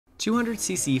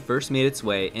200cc first made its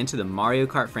way into the Mario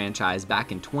Kart franchise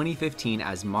back in 2015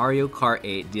 as Mario Kart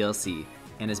 8 DLC,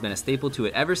 and has been a staple to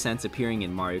it ever since, appearing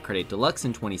in Mario Kart 8 Deluxe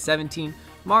in 2017,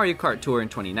 Mario Kart Tour in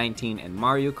 2019, and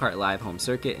Mario Kart Live Home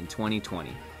Circuit in 2020.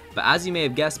 But as you may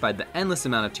have guessed by the endless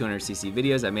amount of 200cc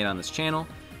videos I made on this channel,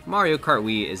 Mario Kart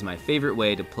Wii is my favorite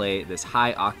way to play this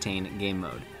high-octane game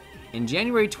mode. In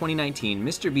January 2019,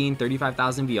 Mr. Bean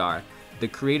 35000VR, the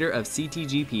creator of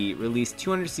CTGP, released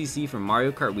 200cc from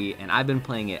Mario Kart Wii, and I've been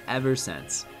playing it ever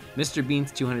since. Mr.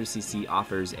 Bean's 200cc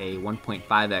offers a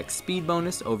 1.5x speed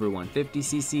bonus over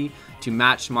 150cc to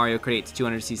match Mario Kart 8's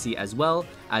 200cc, as well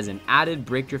as an added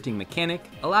brake drifting mechanic,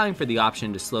 allowing for the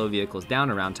option to slow vehicles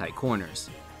down around tight corners.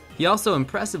 He also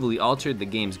impressively altered the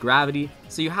game's gravity,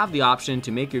 so you have the option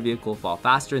to make your vehicle fall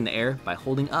faster in the air by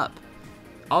holding up.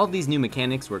 All of these new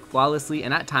mechanics work flawlessly,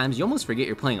 and at times you almost forget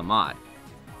you're playing a mod.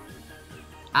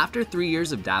 After 3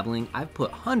 years of dabbling, I've put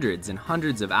hundreds and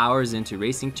hundreds of hours into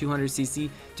racing 200cc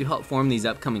to help form these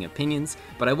upcoming opinions,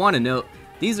 but I want to note,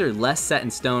 these are less set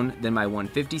in stone than my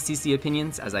 150cc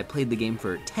opinions, as I played the game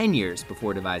for 10 years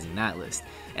before devising that list.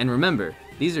 And remember,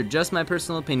 these are just my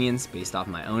personal opinions based off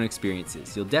my own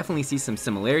experiences. You'll definitely see some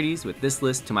similarities with this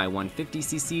list to my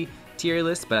 150cc tier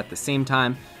list, but at the same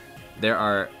time, there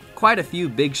are quite a few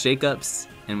big shakeups,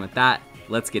 and with that,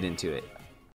 let's get into it.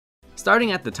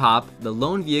 Starting at the top, the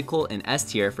lone vehicle in S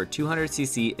tier for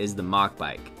 200cc is the Mach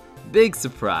Bike. Big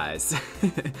surprise.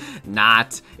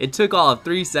 Not. It took all of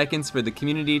 3 seconds for the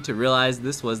community to realize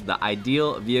this was the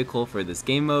ideal vehicle for this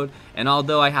game mode, and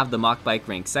although I have the Mach Bike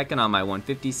ranked second on my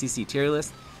 150cc tier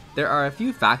list, there are a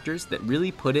few factors that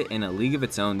really put it in a league of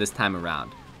its own this time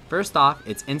around. First off,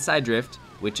 it's inside drift,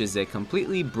 which is a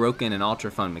completely broken and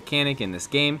ultra fun mechanic in this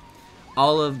game.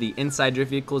 All of the inside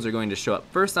drift vehicles are going to show up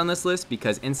first on this list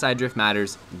because inside drift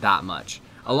matters that much.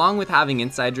 Along with having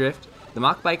inside drift, the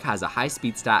Mach Bike has a high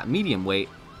speed stat, medium weight,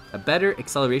 a better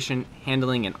acceleration,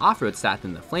 handling, and off-road stat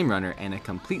than the Flame Runner, and a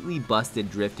completely busted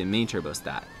drift and mini turbo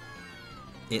stat.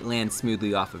 It lands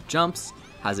smoothly off of jumps,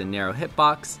 has a narrow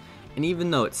hitbox, and even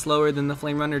though it's slower than the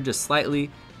Flame Runner just slightly,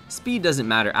 speed doesn't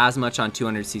matter as much on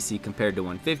 200cc compared to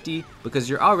 150 because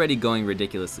you're already going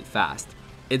ridiculously fast.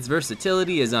 Its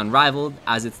versatility is unrivaled,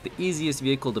 as it's the easiest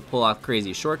vehicle to pull off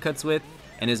crazy shortcuts with,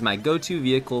 and is my go-to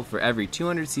vehicle for every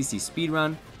 200cc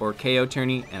speedrun or KO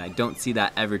tourney, and I don't see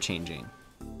that ever changing.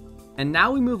 And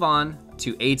now we move on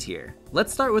to A tier.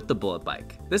 Let's start with the Bullet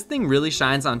Bike. This thing really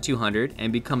shines on 200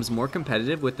 and becomes more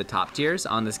competitive with the top tiers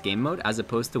on this game mode as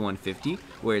opposed to 150,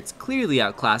 where it's clearly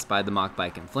outclassed by the Mach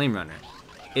Bike and Flame Runner.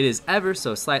 It is ever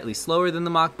so slightly slower than the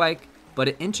Mach Bike, but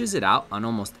it inches it out on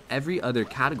almost every other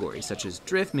category, such as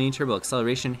drift, mini turbo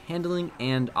acceleration, handling,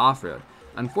 and off-road.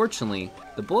 Unfortunately,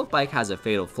 the Bullet Bike has a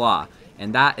fatal flaw,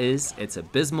 and that is its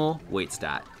abysmal weight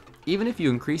stat. Even if you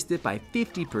increased it by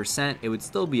 50%, it would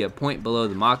still be a point below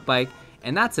the Mach Bike,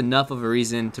 and that's enough of a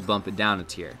reason to bump it down a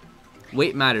tier.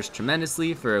 Weight matters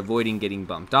tremendously for avoiding getting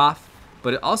bumped off,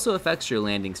 but it also affects your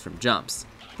landings from jumps.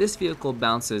 This vehicle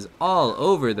bounces all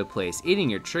over the place, eating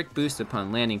your trick boost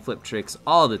upon landing flip tricks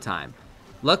all the time.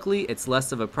 Luckily, it's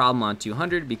less of a problem on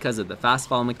 200 because of the fast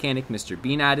fall mechanic Mr.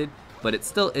 Bean added, but it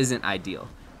still isn't ideal.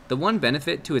 The one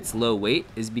benefit to its low weight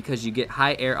is because you get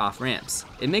high air off ramps.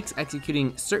 It makes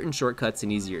executing certain shortcuts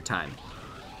an easier time.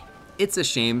 It's a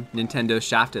shame Nintendo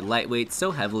shafted lightweight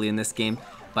so heavily in this game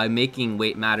by making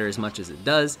weight matter as much as it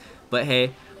does, but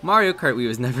hey, Mario Kart Wii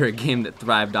was never a game that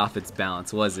thrived off its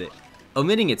balance, was it?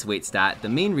 Omitting its weight stat, the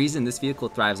main reason this vehicle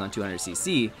thrives on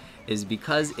 200cc is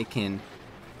because it can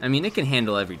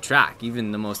handle every track,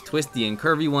 even the most twisty and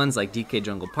curvy ones like DK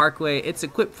Jungle Parkway. It's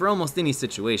equipped for almost any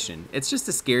situation. It's just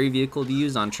a scary vehicle to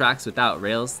use on tracks without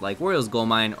rails like Wario's Gold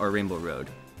Mine or Rainbow Road.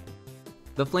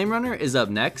 The Flame Runner is up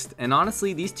next, and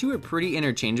honestly these two are pretty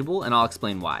interchangeable, and I'll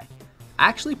explain why. I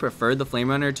actually prefer the Flame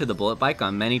Runner to the Bullet Bike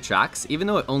on many tracks, even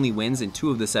though it only wins in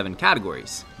 2 of the 7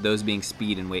 categories, those being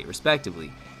speed and weight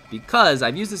respectively, because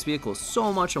I've used this vehicle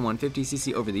so much on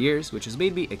 150cc over the years, which has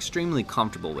made me extremely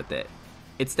comfortable with it.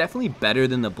 It's definitely better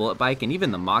than the Bullet Bike and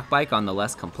even the Mach Bike on the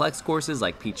less complex courses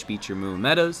like Peach Beach or Moo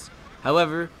Meadows.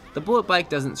 However, the Bullet Bike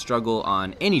doesn't struggle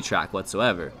on any track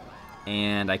whatsoever.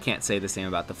 And I can't say the same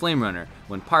about the Flame Runner.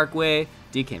 When Parkway,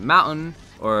 DK Mountain,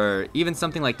 or even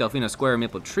something like Delfino Square or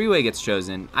Maple Treeway gets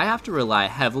chosen, I have to rely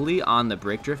heavily on the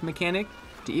brake drift mechanic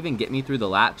to even get me through the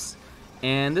laps.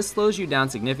 And this slows you down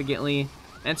significantly,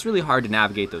 and it's really hard to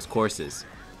navigate those courses.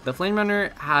 The Flame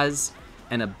Runner has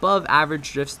an above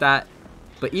average drift stat,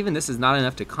 but even this is not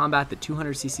enough to combat the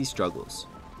 200cc struggles.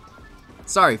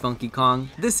 Sorry Funky Kong,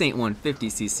 this ain't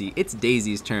 150cc, it's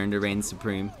Daisy's turn to reign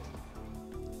supreme.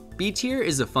 B tier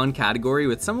is a fun category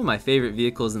with some of my favorite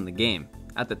vehicles in the game.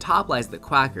 At the top lies the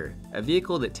Quacker, a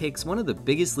vehicle that takes one of the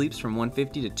biggest leaps from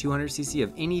 150 to 200cc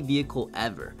of any vehicle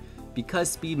ever. Because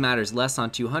speed matters less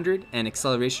on 200 and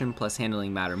acceleration plus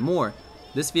handling matter more,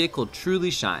 this vehicle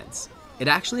truly shines. It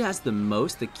actually has the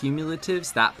most accumulative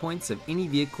stat points of any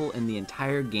vehicle in the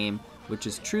entire game, which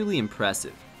is truly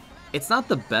impressive. It's not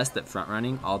the best at front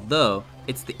running, although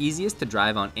it's the easiest to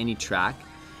drive on any track,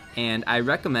 and I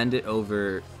recommend it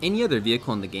over any other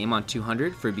vehicle in the game on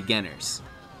 200 for beginners.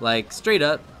 Like, straight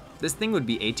up, this thing would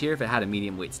be A tier if it had a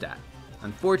medium weight stat.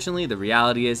 Unfortunately, the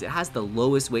reality is it has the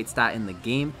lowest weight stat in the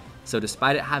game, so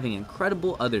despite it having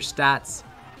incredible other stats,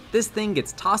 this thing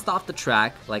gets tossed off the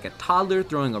track like a toddler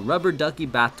throwing a rubber ducky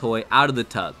bath toy out of the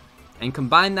tub. And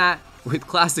combine that with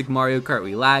classic Mario Kart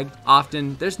Wii lag,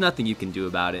 often there's nothing you can do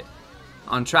about it.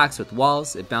 On tracks with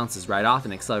walls, it bounces right off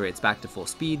and accelerates back to full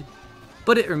speed,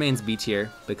 but it remains B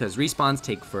tier because respawns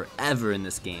take forever in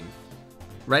this game.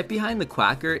 Right behind the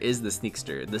Quacker is the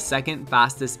Sneakster, the second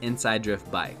fastest inside drift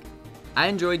bike. I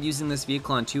enjoyed using this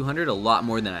vehicle on 200 a lot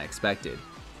more than I expected.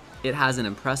 It has an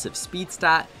impressive speed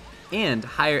stat and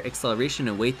higher acceleration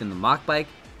and weight than the mock bike,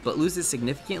 but loses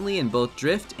significantly in both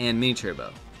drift and mini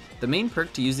turbo. The main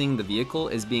perk to using the vehicle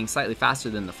is being slightly faster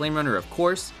than the Flame Runner, of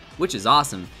course, which is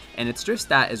awesome, and its drift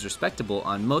stat is respectable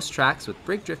on most tracks, with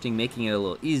brake drifting making it a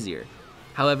little easier.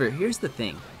 However, here's the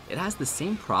thing, it has the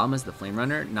same problem as the Flame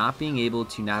Runner, not being able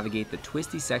to navigate the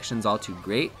twisty sections all too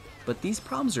great, but these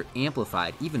problems are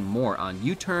amplified even more on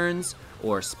U-turns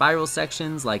or spiral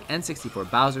sections like N64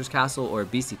 Bowser's Castle or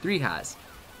BC3 has.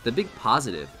 The big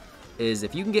positive is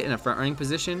if you can get in a front running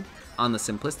position on the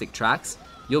simplistic tracks,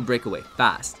 you'll break away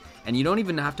fast, and you don't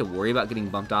even have to worry about getting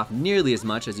bumped off nearly as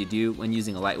much as you do when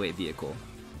using a lightweight vehicle.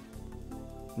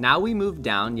 Now we move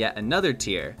down yet another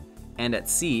tier, and at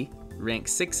C, ranked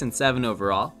 6 and 7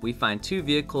 overall, we find two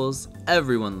vehicles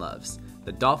everyone loves,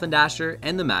 the Dolphin Dasher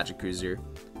and the Magic Cruiser.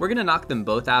 We're gonna knock them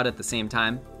both out at the same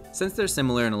time, since they're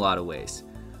similar in a lot of ways.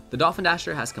 The Dolphin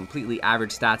Dasher has completely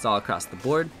average stats all across the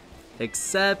board,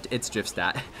 except its drift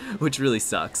stat, which really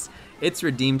sucks. It's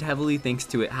redeemed heavily thanks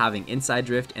to it having inside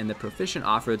drift, and the proficient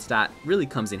off-road stat really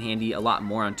comes in handy a lot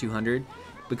more on 200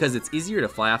 because it's easier to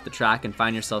fly off the track and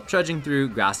find yourself trudging through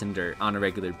grass and dirt on a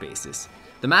regular basis.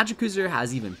 The Magic Cruiser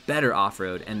has even better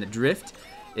off-road, and the drift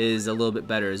is a little bit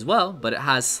better as well, but it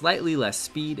has slightly less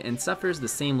speed and suffers the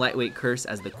same lightweight curse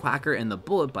as the Quacker and the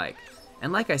Bullet Bike.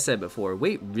 And like I said before,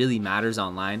 weight really matters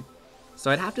online, so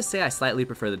I'd have to say I slightly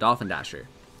prefer the Dolphin Dasher.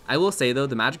 I will say though,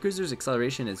 the Magic Cruiser's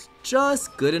acceleration is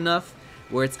just good enough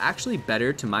where it's actually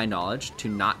better, to my knowledge, to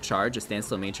not charge a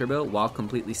standstill main turbo while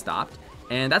completely stopped,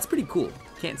 and that's pretty cool.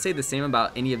 Can't say the same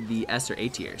about any of the S or A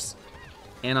tiers.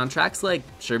 And on tracks like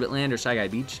Sherbetland or Shy Guy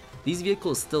Beach, these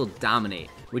vehicles still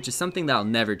dominate, which is something that'll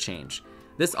never change.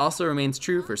 This also remains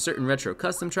true for certain retro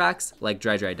custom tracks like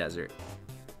Dry Desert.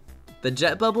 The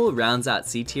Jet Bubble rounds out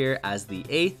C tier as the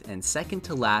 8th and second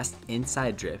to last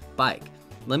inside drift bike.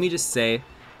 Let me just say,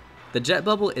 the Jet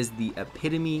Bubble is the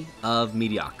epitome of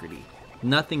mediocrity.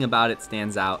 Nothing about it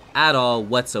stands out at all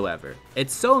whatsoever.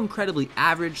 It's so incredibly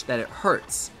average that it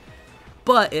hurts.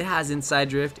 But it has inside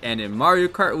drift, and in Mario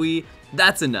Kart Wii,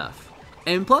 that's enough.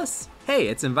 And plus, hey,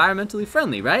 it's environmentally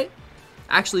friendly, right?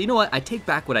 Actually, you know what? I take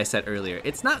back what I said earlier.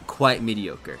 It's not quite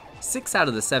mediocre. 6 out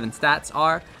of the 7 stats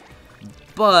are,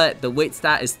 but the weight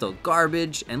stat is still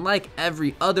garbage, and like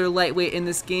every other lightweight in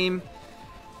this game,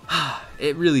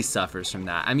 it really suffers from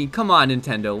that. I mean, come on,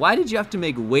 Nintendo, why did you have to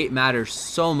make weight matter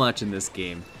so much in this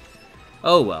game?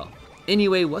 Oh well.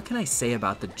 Anyway, what can I say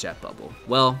about the Jet Bubble?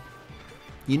 Well,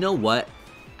 you know what?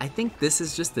 I think this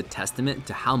is just a testament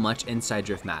to how much inside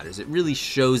drift matters. It really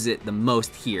shows it the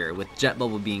most here, with Jet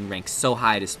Bubble being ranked so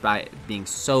high despite being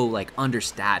so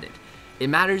understated. It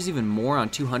matters even more on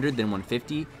 200 than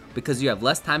 150 because you have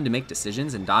less time to make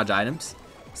decisions and dodge items.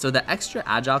 So the extra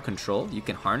agile control you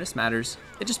can harness matters.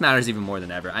 It just matters even more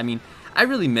than ever. I mean, I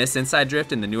really miss inside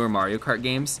drift in the newer Mario Kart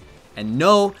games. And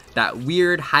no, that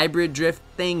weird hybrid drift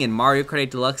thing in Mario Kart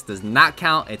 8 Deluxe does not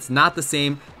count. It's not the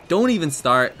same. Don't even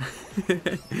start.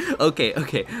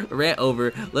 Okay, rant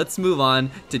over. Let's move on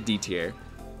to D tier.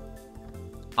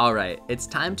 Alright, it's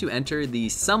time to enter the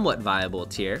somewhat viable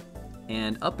tier.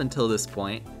 And up until this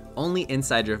point, only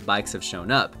inside drift bikes have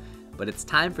shown up. But it's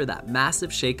time for that massive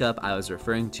shakeup I was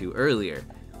referring to earlier.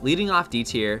 Leading off D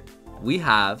tier, we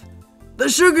have the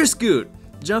Sugar Scoot!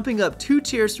 Jumping up 2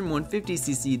 tiers from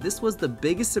 150cc, this was the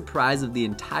biggest surprise of the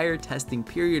entire testing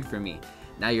period for me.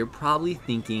 Now you're probably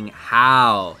thinking,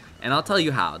 how? And I'll tell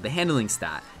you how, the handling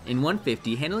stat. In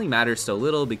 150, handling matters so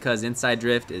little because inside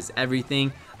drift is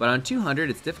everything, but on 200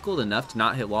 it's difficult enough to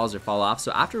not hit walls or fall off,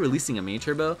 so after releasing a main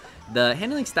turbo, the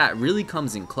handling stat really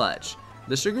comes in clutch.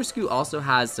 The Sugar Scoot also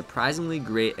has surprisingly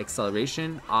great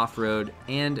acceleration, off-road,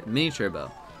 and mini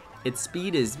turbo. Its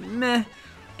speed is meh,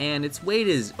 and its weight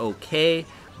is okay,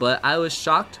 but I was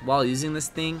shocked while using this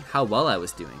thing how well I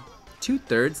was doing.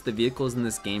 2/3 the vehicles in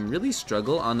this game really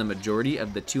struggle on the majority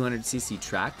of the 200cc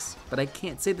tracks, but I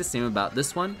can't say the same about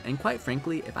this one, and quite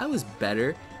frankly, if I was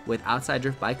better with outside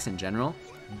drift bikes in general,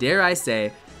 dare I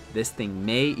say, this thing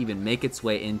may even make its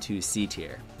way into C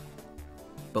tier.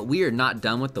 But we are not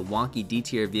done with the wonky D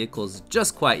tier vehicles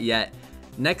just quite yet.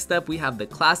 Next up we have the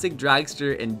classic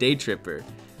dragster and day tripper.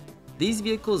 These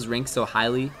vehicles rank so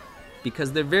highly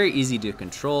because they're very easy to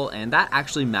control, and that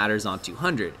actually matters on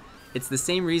 200. It's the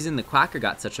same reason the Quacker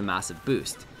got such a massive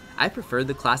boost. I prefer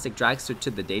the classic dragster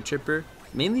to the day tripper,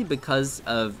 mainly because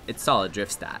of its solid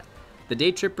drift stat. The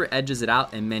day tripper edges it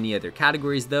out in many other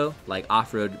categories though, like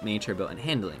off-road, mini turbo, and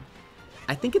handling.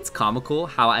 I think it's comical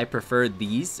how I prefer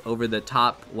these over the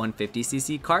top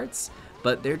 150cc karts,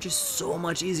 but they're just so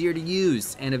much easier to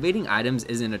use, and evading items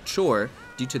isn't a chore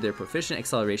due to their proficient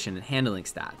acceleration and handling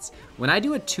stats. When I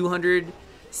do a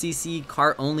 200cc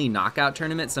kart only knockout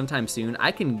tournament sometime soon,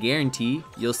 I can guarantee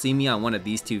you'll see me on one of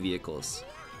these two vehicles.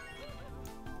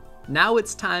 Now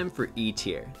it's time for E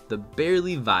tier, the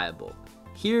barely viable.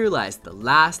 Here lies the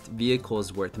last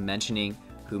vehicles worth mentioning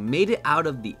who made it out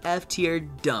of the F tier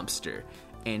dumpster.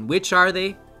 And which are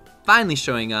they? Finally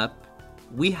showing up,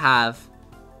 we have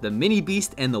the Mini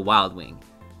Beast and the Wild Wing.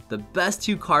 The best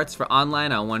two karts for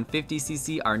online on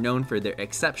 150cc are known for their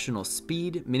exceptional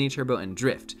speed, mini turbo, and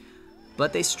drift,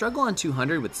 but they struggle on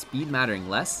 200 with speed mattering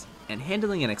less and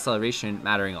handling and acceleration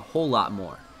mattering a whole lot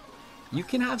more. You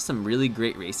can have some really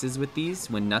great races with these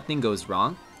when nothing goes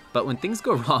wrong, but when things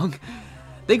go wrong,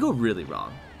 they go really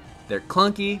wrong. They're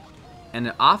clunky, and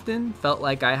it often felt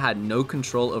like I had no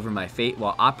control over my fate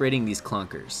while operating these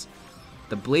clunkers.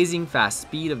 The blazing fast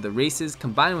speed of the races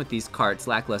combined with these karts'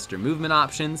 lackluster movement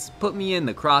options put me in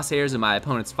the crosshairs of my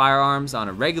opponent's firearms on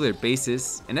a regular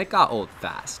basis, and it got old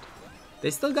fast.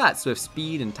 They still got swift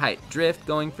speed and tight drift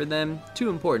going for them, two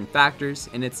important factors,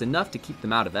 and it's enough to keep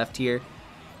them out of F tier,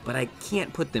 but I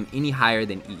can't put them any higher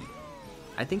than E.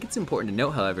 I think it's important to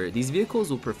note, however, these vehicles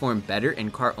will perform better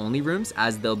in kart-only rooms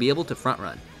as they'll be able to front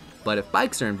run. But if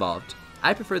bikes are involved,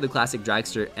 I prefer the classic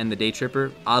dragster and the day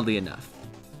tripper, oddly enough.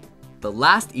 The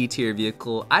last E tier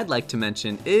vehicle I'd like to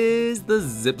mention is the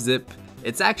Zip Zip.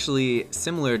 It's actually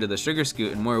similar to the Sugar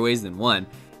Scoot in more ways than one.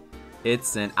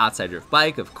 It's an outside drift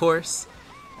bike, of course.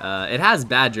 It has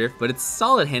bad drift, but its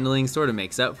solid handling sort of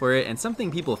makes up for it, and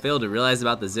something people fail to realize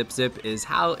about the Zip Zip is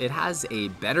how it has a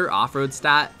better off-road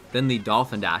stat than the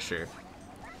Dolphin Dasher.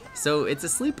 So it's a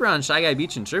sleeper on Shy Guy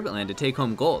Beach and Sherbetland to take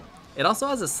home gold. It also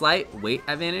has a slight weight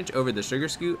advantage over the Sugar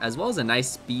Scoot, as well as a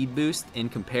nice speed boost in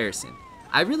comparison.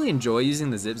 I really enjoy using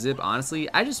the Zip Zip, honestly.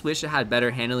 I just wish it had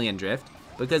better handling and drift,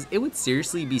 because it would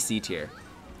seriously be C tier.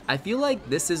 I feel like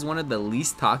this is one of the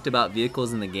least talked about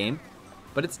vehicles in the game,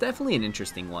 but it's definitely an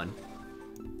interesting one.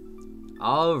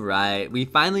 Alright, we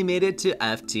finally made it to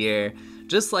F tier.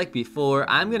 Just like before,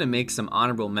 I'm gonna make some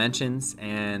honorable mentions,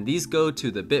 and these go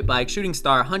to the Bit Bike, Shooting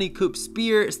Star, Honey Coupe,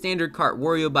 Spear, Standard Kart,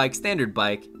 Wario Bike, Standard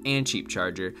Bike, and Cheap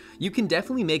Charger. You can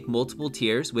definitely make multiple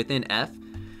tiers within F,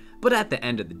 but at the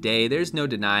end of the day, there's no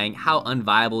denying how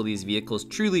unviable these vehicles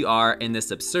truly are in this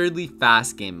absurdly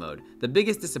fast game mode. The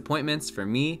biggest disappointments for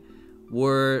me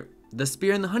were the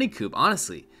Spear and the Honey Coupe,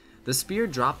 honestly. The Spear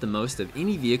dropped the most of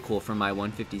any vehicle from my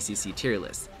 150cc tier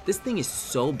list. This thing is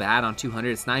so bad on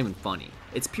 200, it's not even funny.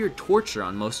 It's pure torture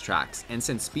on most tracks, and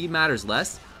since speed matters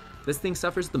less, this thing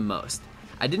suffers the most.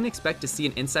 I didn't expect to see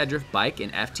an inside drift bike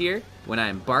in F tier when I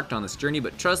embarked on this journey,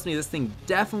 but trust me, this thing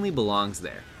definitely belongs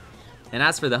there. And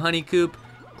as for the Honey Coupe,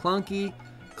 clunky,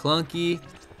 clunky,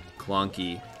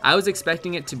 clunky. I was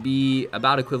expecting it to be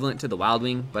about equivalent to the Wild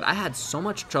Wing, but I had so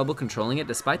much trouble controlling it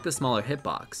despite the smaller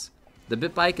hitbox. The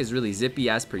Bit Bike is really zippy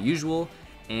as per usual,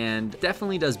 and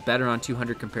definitely does better on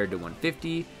 200 compared to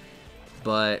 150,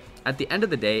 but at the end of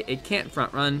the day, it can't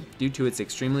front run due to its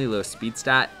extremely low speed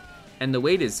stat, and the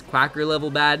weight is Quacker level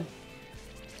bad,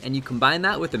 and you combine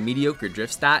that with a mediocre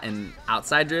drift stat and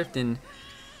outside drift, and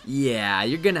yeah,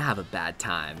 you're gonna have a bad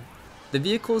time. The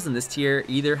vehicles in this tier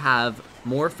either have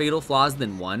more fatal flaws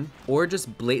than one, or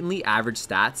just blatantly average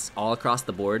stats all across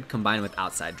the board combined with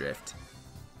outside drift.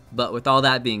 But with all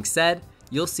that being said,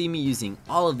 you'll see me using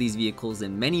all of these vehicles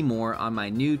and many more on my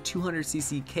new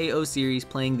 200cc KO series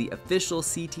playing the official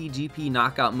CTGP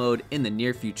knockout mode in the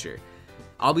near future.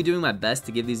 I'll be doing my best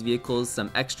to give these vehicles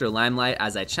some extra limelight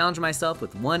as I challenge myself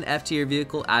with one F tier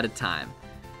vehicle at a time.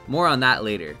 More on that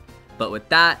later. But with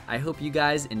that, I hope you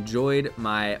guys enjoyed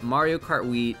my Mario Kart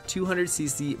Wii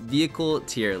 200cc vehicle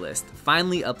tier list.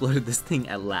 Finally uploaded this thing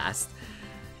at last.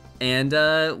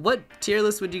 And what tier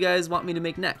list would you guys want me to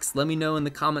make next? Let me know in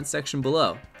the comment section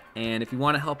below. And if you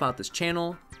want to help out this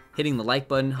channel, hitting the like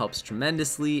button helps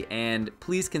tremendously, and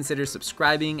please consider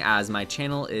subscribing as my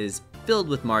channel is filled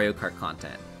with Mario Kart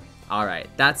content. Alright,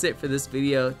 that's it for this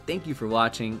video. Thank you for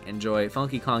watching. Enjoy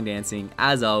Funky Kong dancing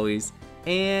as always,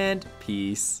 and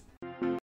peace.